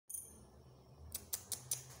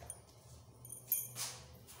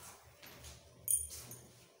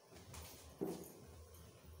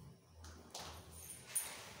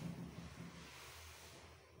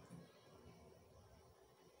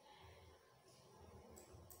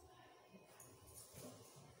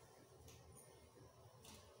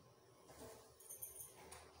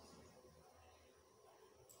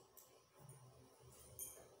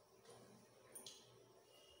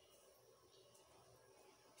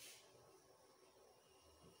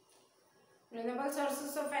Renewable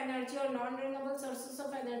sources of energy और non renewable sources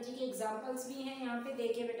of energy के examples भी हैं यहाँ पे।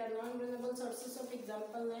 देखिए बेटा, non renewable sources of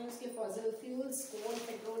example हैं उसके फॉसिल फ्यूल्स, कोल,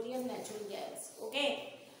 पेट्रोलियम, नेचुरल गैस। ओके,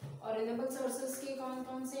 और रिन्यूएबल सोर्सेस के कौन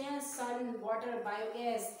कौन से हैं? सन, water,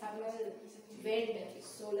 biogas, thermal, wind,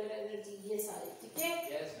 solar energy, ये सारे। ठीक है,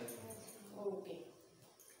 ओके।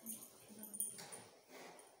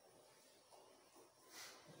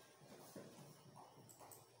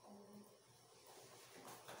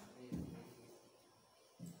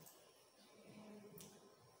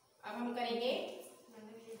 अब हम करेंगे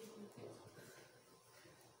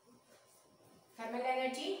thermal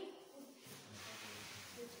energy.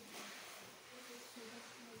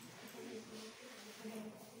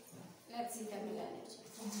 Let's see thermal energy.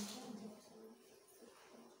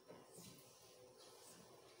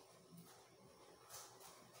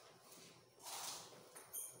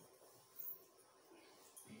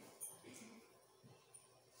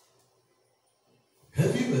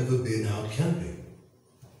 Have you ever been out camping?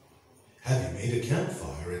 Have you made a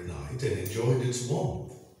campfire at night and enjoyed its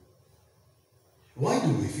warmth? Why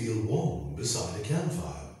do we feel warm beside a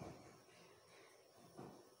campfire?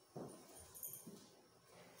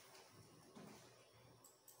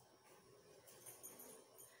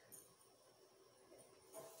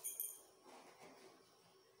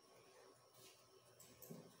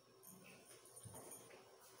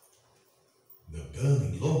 The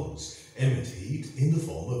burning logs emit heat in the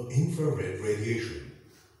form of infrared radiation.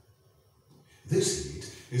 This heat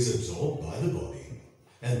is absorbed by the body,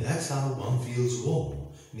 and that's how one feels warm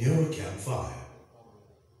near a campfire.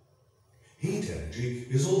 Heat energy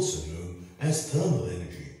is also known as thermal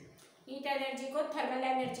energy. Heat energy को thermal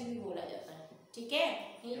energy भी बोला जाता है। ठीक है,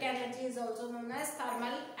 heat energy is also known as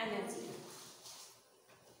thermal energy.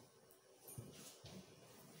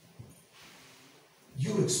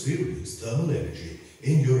 You experience thermal energy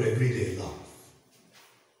in your everyday life.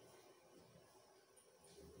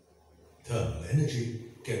 Thermal energy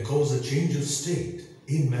can cause a change of state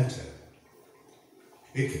in matter.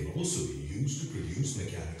 It can also be used to produce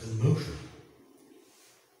mechanical motion.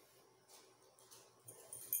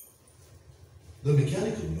 The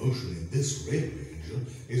mechanical motion in this railway engine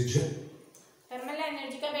is thermal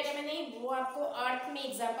energy का बेटा मैंने वो आपको अर्थ में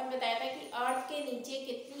example बताया था कि अर्थ के नीचे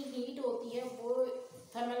कितनी हीट होती है, वो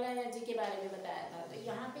थर्मल एनर्जी के बारे में बताया था। तो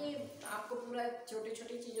यहाँ पे आपको पूरा छोटे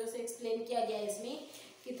छोटे चीज़ों से एक्सप्लेन किया गया है इसमें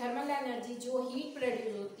कि थर्मल एनर्जी जो हीट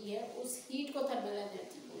प्रोड्यूस होती है उस हीट को थर्मल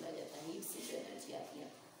एनर्जी बोला जाता है। हीट से जो एनर्जी आती है,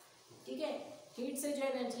 ठीक है, हीट से जो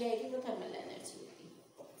एनर्जी आएगी वो थर्मल एनर्जी होती है।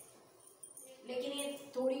 लेकिन ये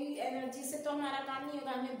थोड़ी एनर्जी से तो हमारा काम नहीं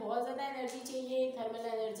होगा, हमें बहुत ज़्यादा एनर्जी चाहिए थर्मल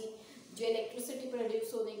एनर्जी जो इलेक्ट्रिसिटी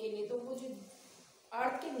प्रोड्यूस होने के लिए। तो वो जो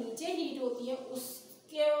अर्थ के नीचे हीट होती है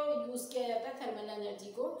उसके यूज़ किया जाता है थर्मल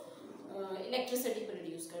एनर्जी को इलेक्ट्रिसिटी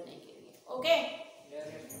प्रोड्यूस करने के लिए। Okay,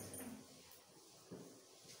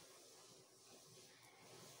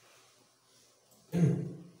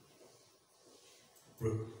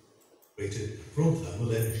 generated from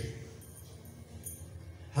thermal energy.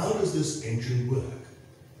 How does this engine work?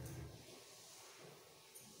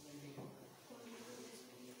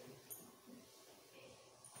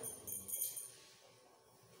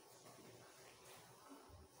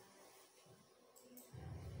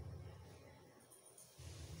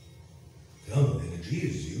 Thermal energy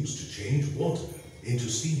is used to change water into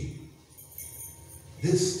steam.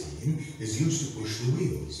 This steam is used to push the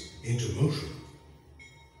wheels into motion.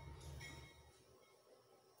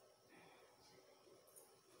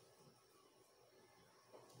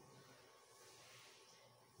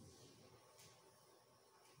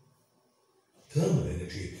 Thermal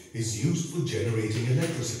energy is used for generating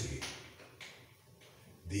electricity.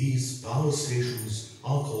 These power stations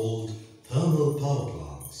are called thermal power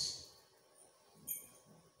plants.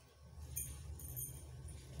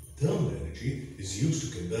 Thermal energy is used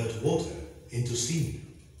to convert water into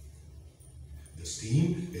steam. The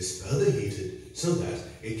steam is further heated so that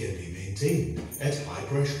it can be maintained at high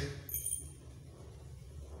pressure.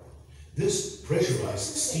 This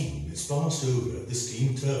pressurized steam is passed over the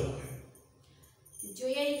steam turbine.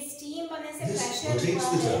 This rotates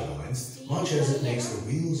the turbines much as it makes the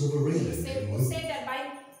wheels of a rail engine move. The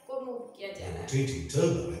rotating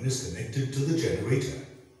turbine is connected to the generator.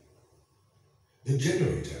 The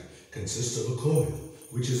generator consists of a coil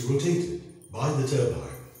which is rotated by the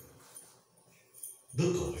turbine.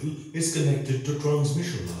 The coil is connected to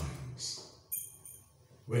transmission lines.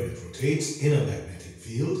 When it rotates in a magnetic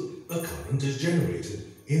field, a current is generated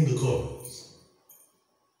in the coils.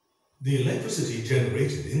 The electricity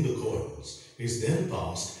generated in the coils is then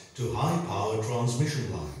passed to high-power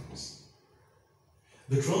transmission lines.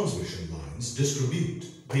 The transmission lines distribute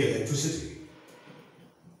the electricity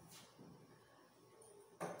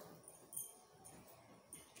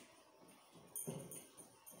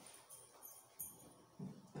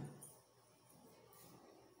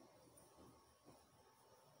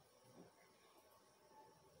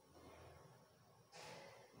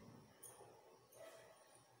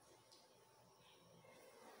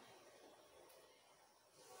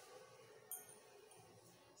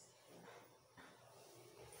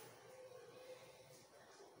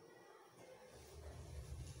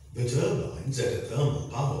The turbines at a thermal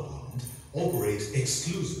power plant operate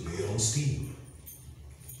exclusively on steam.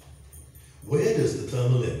 Where does the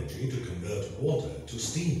thermal energy to convert water to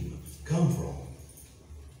steam come from?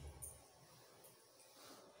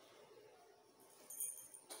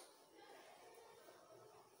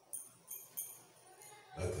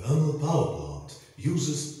 A thermal power plant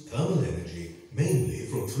uses thermal energy mainly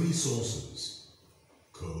from three sources: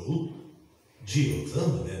 coal,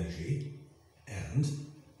 geothermal energy, and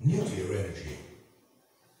nuclear energy.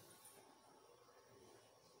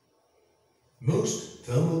 Most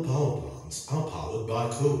thermal power plants are powered by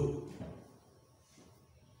coal.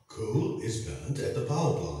 Coal is burnt at the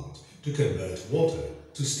power plant to convert water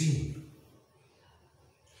to steam.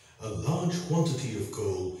 A large quantity of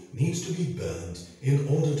coal needs to be burned in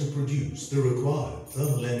order to produce the required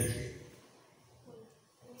thermal energy.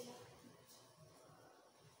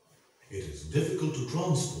 It is difficult to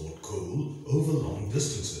transport coal over long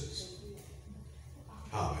distances.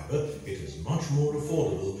 However, it is much more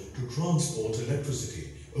affordable to transport electricity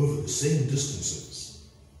over the same distances.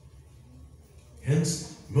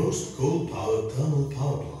 Hence, most coal-powered thermal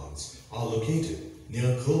power plants are located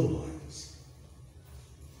near coal mines.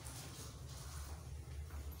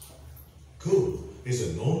 Coal is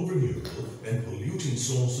a non-renewable and polluting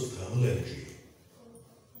source of thermal energy.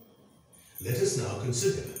 Let us now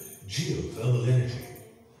consider geothermal energy.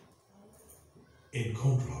 In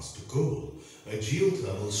contrast to coal, a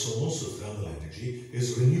geothermal source of thermal energy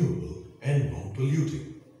is renewable and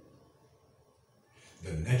non-polluting.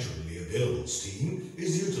 The naturally available steam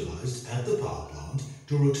is utilized at the power plant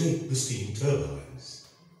to rotate the steam turbines.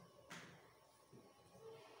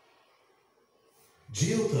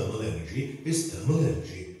 Geothermal energy is thermal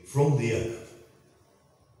energy from the earth.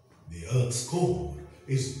 The earth's core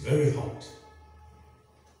is very hot.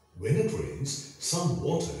 When it rains, some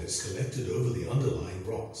water is collected over the underlying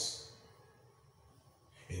rocks.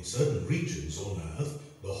 In certain regions on Earth,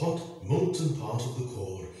 the hot, molten part of the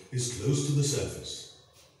core is close to the surface.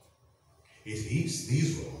 It heats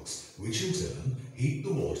these rocks, which in turn heat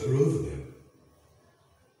the water over them.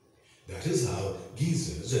 That is how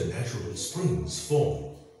geysers and natural springs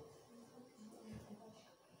form.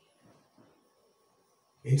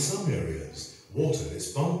 In some areas, water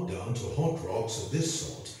is pumped down to hot rocks of this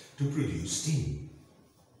sort to produce steam.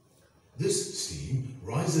 This steam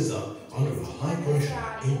rises up under a high pressure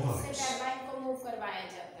in pipes.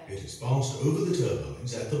 It is passed over the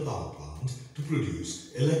turbines at the power plant to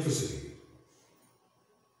produce electricity.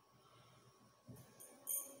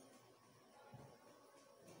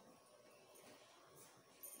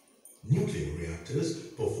 Nuclear reactors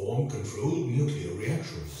perform controlled nuclear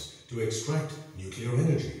reactions to extract nuclear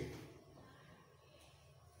energy.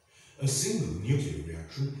 A single nuclear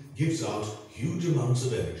reaction gives out huge amounts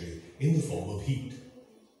of energy in the form of heat.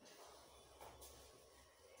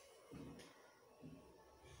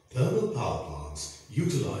 Thermal power plants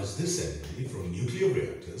utilize this energy from nuclear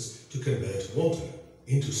reactors to convert water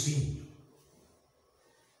into steam.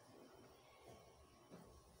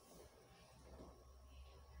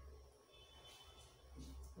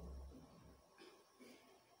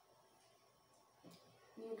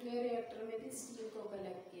 Nuclear reactor में भी steam को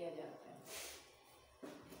collect किया जाता है.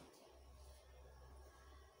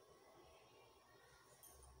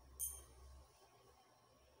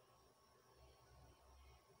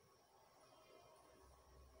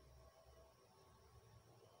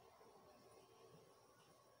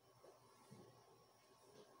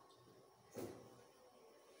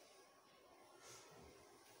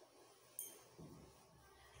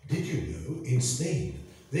 Did you know in Spain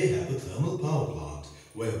they have a thermal power plant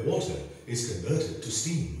where water is converted to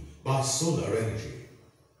steam by solar energy?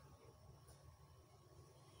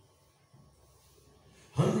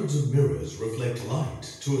 Hundreds of mirrors reflect light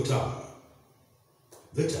to a tower.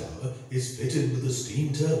 The tower is fitted with a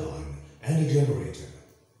steam turbine and a generator.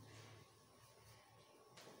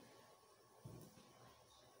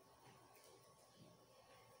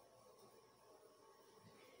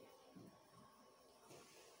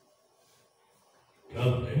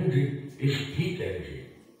 Thermal energy is heat energy.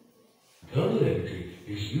 Thermal energy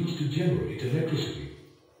is used to generate electricity.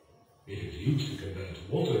 It is used to convert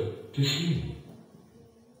water to steam.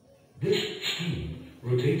 This steam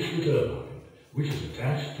rotates the turbine, which is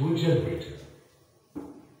attached to a generator.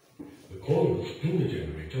 The coils in the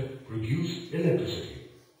generator produce electricity.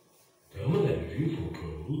 Thermal energy from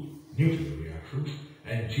coal, nuclear reactions,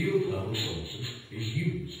 and geothermal sources is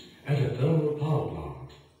used at a thermal power plant.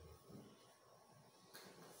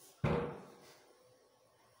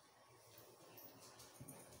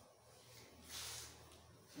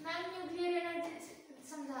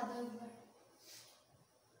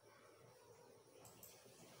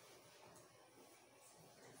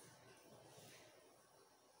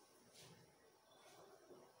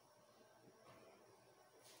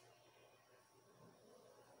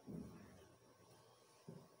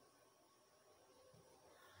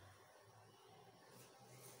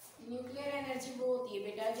 होती है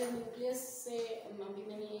बेटा, जो nucleus से अभी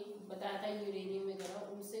मैंने बताया था uranium वगैरह,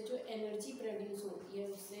 उनसे जो एनर्जी प्रोड्यूस होती है,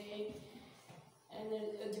 उससे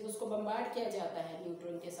जब उसको बम्बार्ड किया जाता है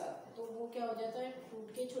न्यूट्रॉन के साथ, तो वो क्या हो जाता है, टूट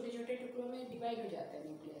के छोटे छोटे टुकड़ों में डिवाइड हो जाता है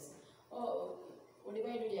न्यूक्लियस, और वो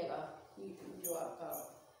डिवाइड हो जाएगा, जो आपका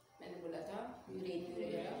मैंने बोला था यूरेनियम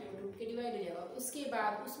वगैरह, वो टूट के डिवाइड हो जाएगा। उसके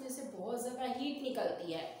बाद उसमें से बहुत ज़्यादा हीट निकलती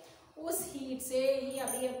है, उस हीट से ही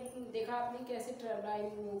अभी देखा आपने कैसे टर्बाइन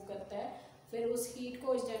मूव करता है, फिर उस हीट को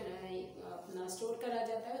अपना स्टोर करा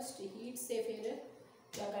जाता है, उस हीट से फिर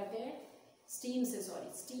क्या करते हैं, स्टीम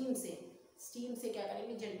से क्या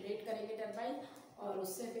करेंगे, जनरेट करेंगे टर्बाइन, और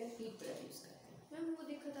उससे फिर हीट प्रोड्यूस करते हैं। मैम वो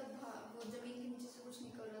देखा था वो जमीन के नीचे से कुछ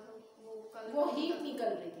निकल रहा था, वो हीट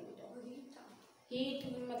निकल रही थी बेटा, हीट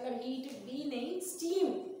मतलब हीट भी नहीं, स्टीम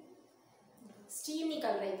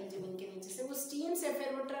निकल रही थी जमीन के नीचे से, वो स्टीम से फिर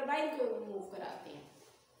वो टर्बाइन को मूव कराते हैं,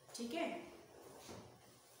 ठीक है।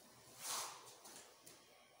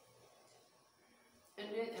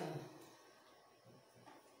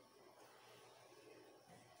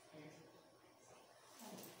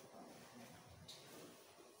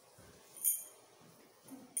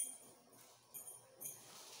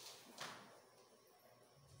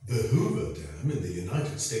 The Hoover Dam in the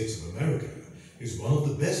United States of America is one of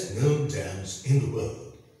the best known dams in the world.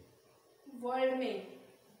 World में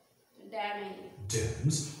डैम है।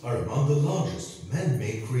 Dams are among the largest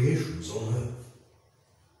man-made creations on Earth.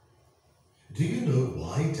 Do you know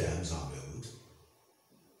why dams are built?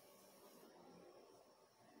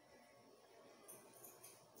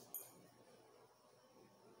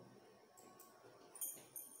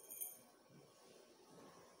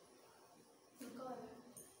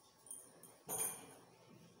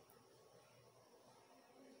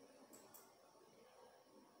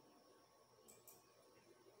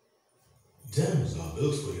 Dams are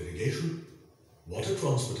built for irrigation, water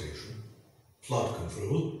transportation, flood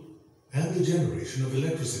control, and the generation of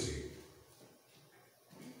electricity.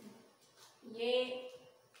 ये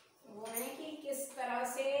वो है कि किस तरह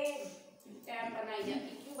से dam बनाई जाती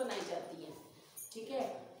है, क्यों बनाई जाती है, ठीक है।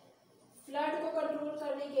 फ्लड को कंट्रोल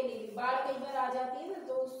करने के लिए, बाढ़ कई बार आ जाती है ना,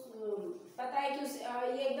 तो पता है कि ये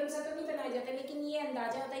एकदम से तो नहीं बनाया जाता, लेकिन ये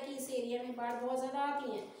अंदाजा होता है कि इस एरिया में बाढ़ बहुत ज़्यादा आती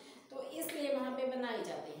है, तो इसलिए वहाँ पे बनाए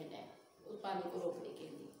जाते हैं डैम, पानी को रोकने के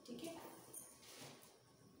लिए, ठीक है।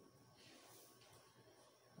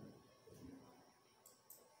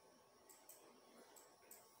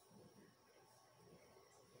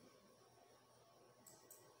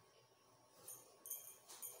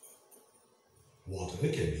 Water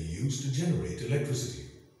can be used to generate electricity.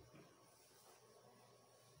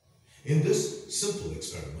 In this simple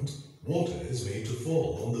experiment, water is made to fall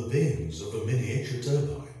on the vanes of a miniature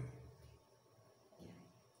turbine.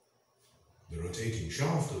 The rotating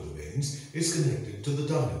shaft of the vanes is connected to the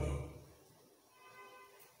dynamo.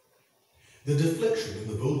 The deflection in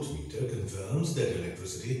the voltmeter confirms that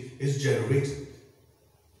electricity is generated.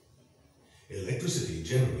 Electricity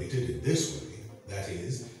generated in this way, that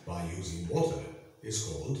is, by using water, is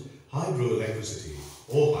called hydroelectricity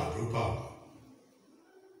or hydropower.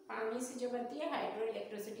 पानी से जो बनती है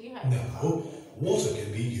hydroelectricity, Now, water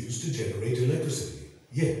can be used to generate electricity,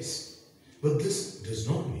 yes. But this does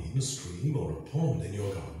not mean a stream or a pond in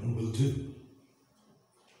your garden will do.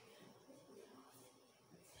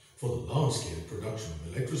 For the large-scale production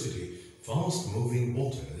of electricity, fast-moving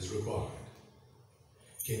water is required.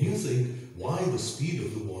 Can you think why the speed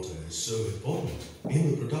of the water is so important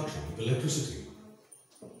in the production of electricity?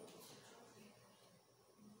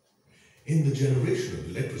 In the generation of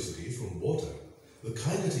electricity from water, the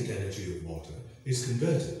kinetic energy of water is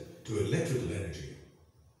converted to electrical energy.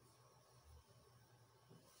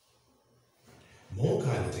 More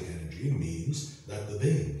kinetic energy means that the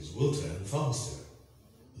vanes will turn faster.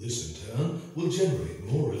 This in turn will generate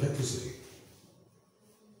more electricity.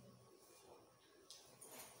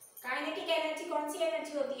 Kinetic energy कौन सी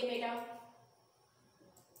energy होती है बेटा?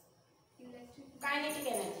 Kinetic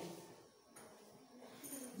energy,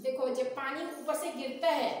 देखो जब पानी ऊपर से गिरता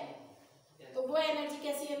है तो वो एनर्जी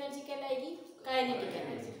कैसी एनर्जी कहलाएगी? Kinetic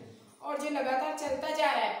energy. और जो लगातार चलता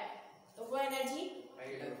जा रहा है तो वो एनर्जी,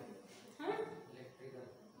 हाँ,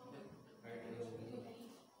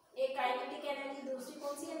 एक काइनेटिक एनर्जी, दूसरी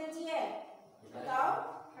कौन सी एनर्जी है बताओ?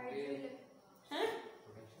 हाँ?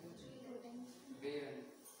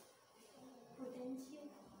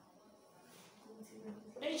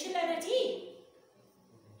 पोटेंशियल एनर्जी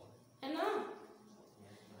है ना,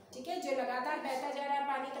 ठीक है। जो लगातार बहता जा रहा है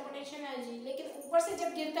पानी तो पोटेंशियल एनर्जी, लेकिन ऊपर से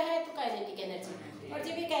जब गिरता है तो काइनेटिक एनर्जी। और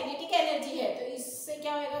जब ये काइनेटिक एनर्जी है तो इससे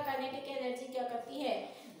क्या होगा? काइनेटिक एनर्जी क्या करती है?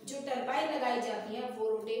 जो टरबाइन लगाई जाती है वो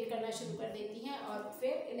रोटेट करना शुरू कर देती हैं और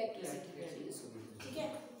फिर इलेक्ट्रिसिटी प्रोड्यूस होगी, ठीक है।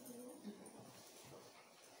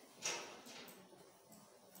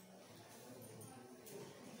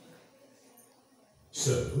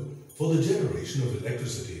 So, for the generation of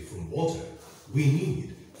electricity from water, we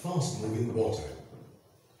need fast-moving water.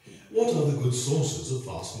 What are the good sources of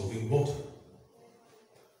fast-moving water?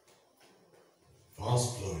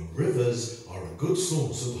 Fast-flowing rivers are a good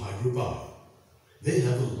source of hydropower. They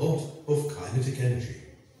have a lot of kinetic energy.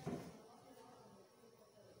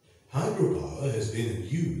 Hydropower has been in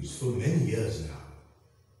use for many years now.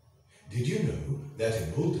 Did you know that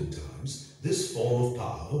in olden times this form of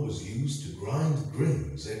power was used to grind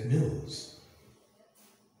grains at mills?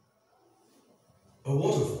 A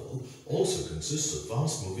waterfall also consists of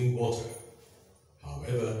fast-moving water.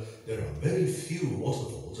 However, there are very few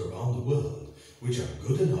waterfalls around the world which are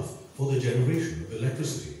good enough for the generation of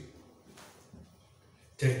electricity.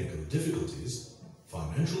 Technical difficulties,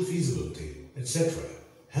 financial feasibility, etc.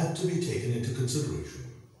 have to be taken into consideration.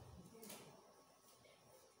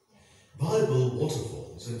 Viable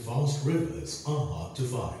waterfalls and fast rivers are hard to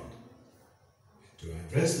find. To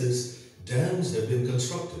address this, dams have been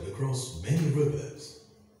constructed across many rivers.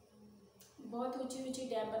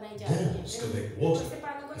 Dams collect water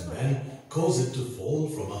and then cause it to fall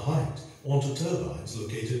from a height onto turbines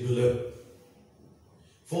located below.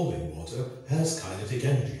 Falling water has kinetic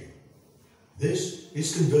energy. This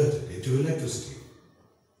is converted into electricity.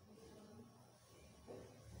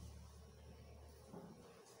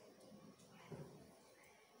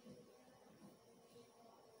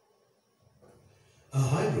 A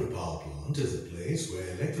hydropower plant is a place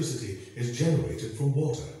where electricity is generated from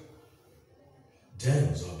water.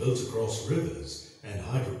 Dams are built across rivers and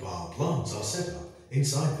hydropower plants are set up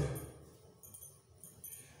inside them.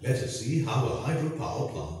 Let us see how a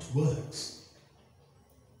hydropower plant works.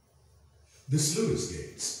 The sluice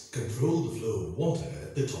gates control the flow of water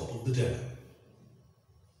at the top of the dam.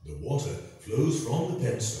 The water flows from the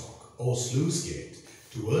penstock or sluice gate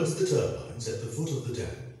towards the turbines at the foot of the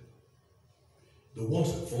dam. The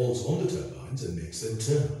water falls on the turbines and makes them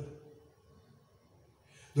turn.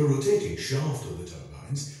 The rotating shaft of the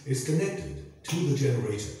turbines is connected to the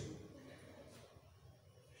generator.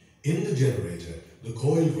 In the generator, the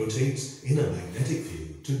coil rotates in a magnetic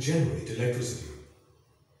field to generate electricity.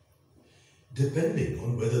 Depending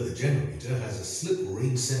on whether the generator has a slip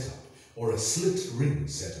ring setup or a slit ring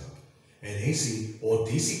setup, an AC or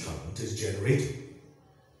DC current is generated.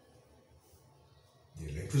 The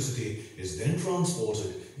electricity is then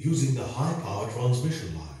transported using the high power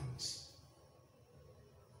transmission lines.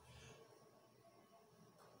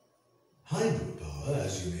 Hydropower,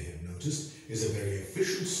 as you may have noticed, is a very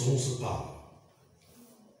efficient source of power.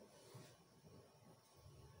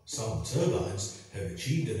 Some turbines have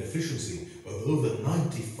achieved an efficiency of over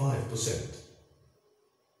 95%.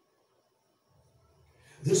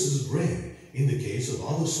 This is rare in the case of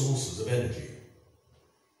other sources of energy.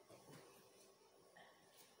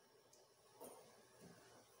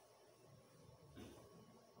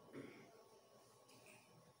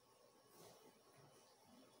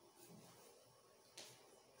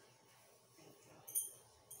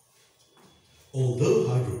 Although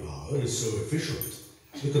hydropower is so efficient,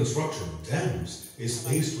 the construction of dams is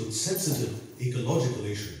faced with sensitive ecological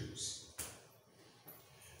issues.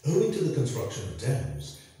 Owing to the construction of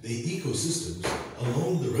dams, the ecosystems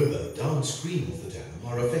along the river downstream of the dam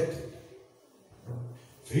are affected.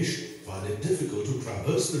 Fish find it difficult to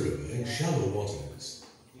traverse the river in shallow waters.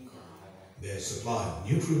 Their supply of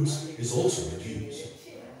nutrients is also reduced.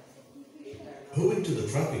 Owing to the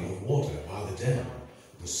trapping of water by the dam,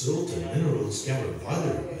 the silt and minerals carried by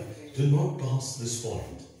the river do not pass this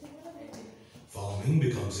point. Farming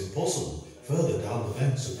becomes impossible further down the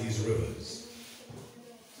banks of these rivers.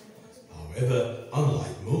 However,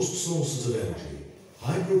 unlike most sources of energy,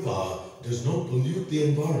 hydropower does not pollute the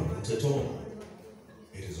environment at all.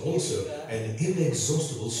 It is also an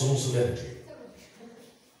inexhaustible source of energy.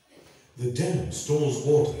 The dam stores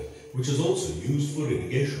water, which is also used for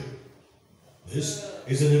irrigation. This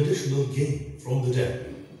is an additional gain from the dam.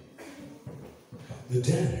 The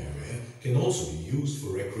dam area can also be used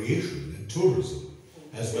for recreation and tourism,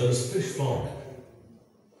 as well as fish farming.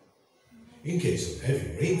 In case of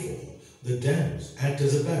heavy rainfall, the dams act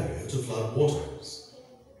as a barrier to flood waters.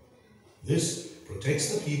 This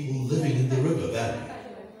protects the people living in the river valley.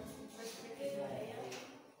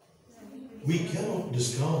 We cannot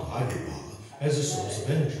discard hydropower as a source of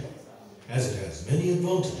energy, as it has many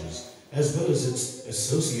advantages as well as its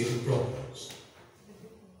associated problems.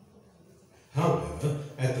 However,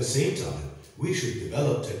 at the same time, we should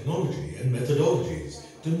develop technology and methodologies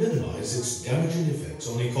to minimize its damaging effects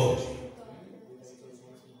on ecology.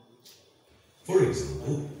 For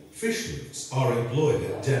example, fish lifts are employed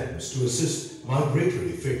at dams to assist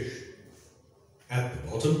migratory fish. At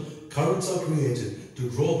the bottom, currents are created to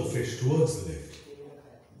draw the fish towards the lift.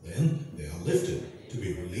 Then they are lifted to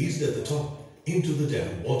be released at the top into the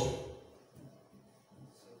dam water.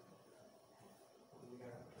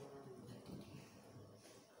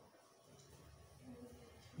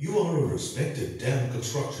 You are a respected dam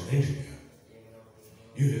construction engineer.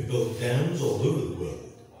 You have built dams all over the world.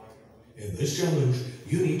 In this challenge,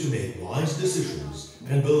 you need to make wise decisions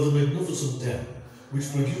and build a magnificent dam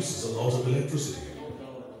which produces a lot of electricity.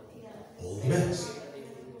 All the best.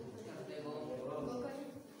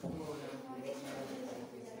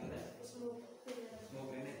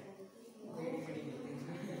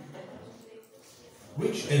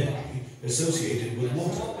 Which energy associated with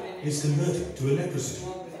water is converted to electricity?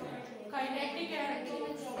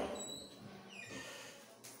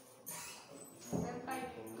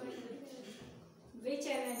 Which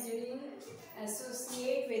energy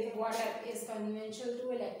associated with water is conventional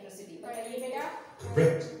to electricity? बताइए बेटा.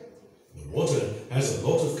 Correct. The water has a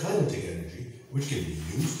lot of kinetic energy which can be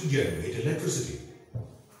used to generate electricity.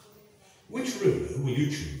 Which river will you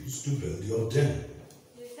choose to build your dam?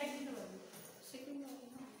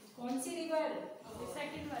 कौन सी river?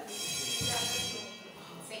 Second.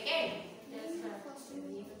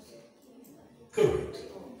 Correct.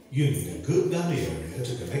 You need a good valley area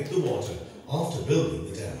to collect the water after building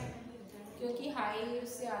the dam, क्योंकि high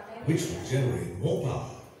उससे आता है. which will generate more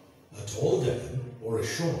power, a tall dam or a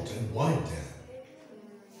short and wide dam.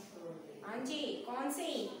 हाँ जी, कौन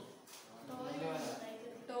सी?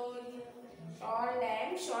 Tall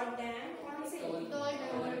dam, short dam, कौन सी?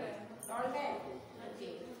 Tall dam.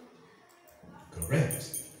 Okay. Correct.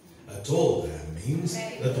 A tall dam means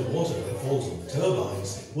that the water that falls on the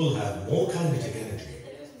turbines will have more kinetic energy.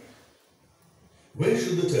 Where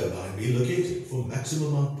should the turbine be located for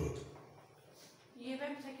maximum output?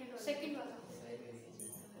 Second वाला.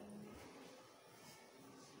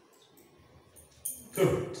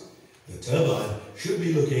 Correct. The turbine should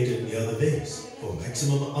be located near the base for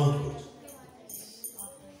maximum output.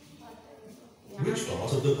 Which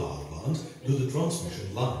part of the power plant do the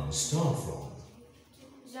transmission lines start from?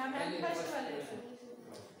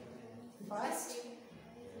 First.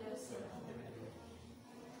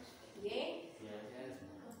 ये.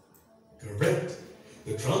 Correct.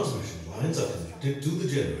 The transmission lines are connected to the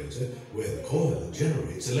generator where the coil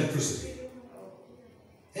generates electricity.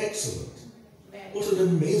 Excellent. What an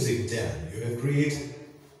amazing dam you have created.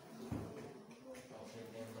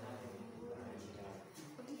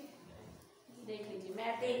 देख लीजिए,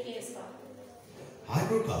 map देखिए इसका.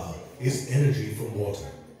 Hydropower is energy from water.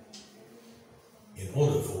 In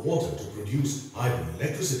order for water to produce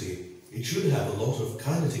hydroelectricity, it should have a lot of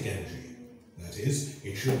kinetic energy. That is,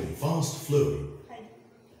 it should be fast flowing.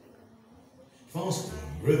 Fast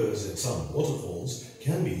flowing rivers and some waterfalls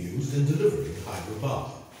can be used in delivering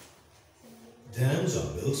hydropower. Dams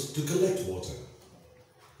are built to collect water.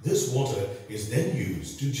 This water is then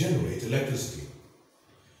used to generate electricity.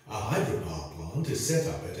 A hydropower plant is set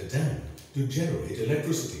up at a dam to generate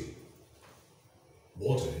electricity.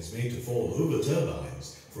 Water is made to fall over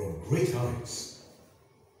turbines from great heights.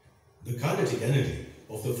 The kinetic energy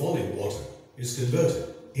of the falling water is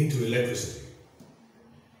converted into electricity.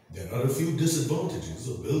 There are a few disadvantages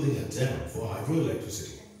of building a dam for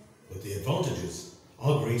hydroelectricity, but the advantages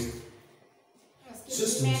are greater.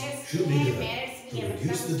 Systems should be developed to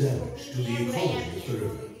reduce the damage to the ecology of the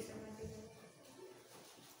river.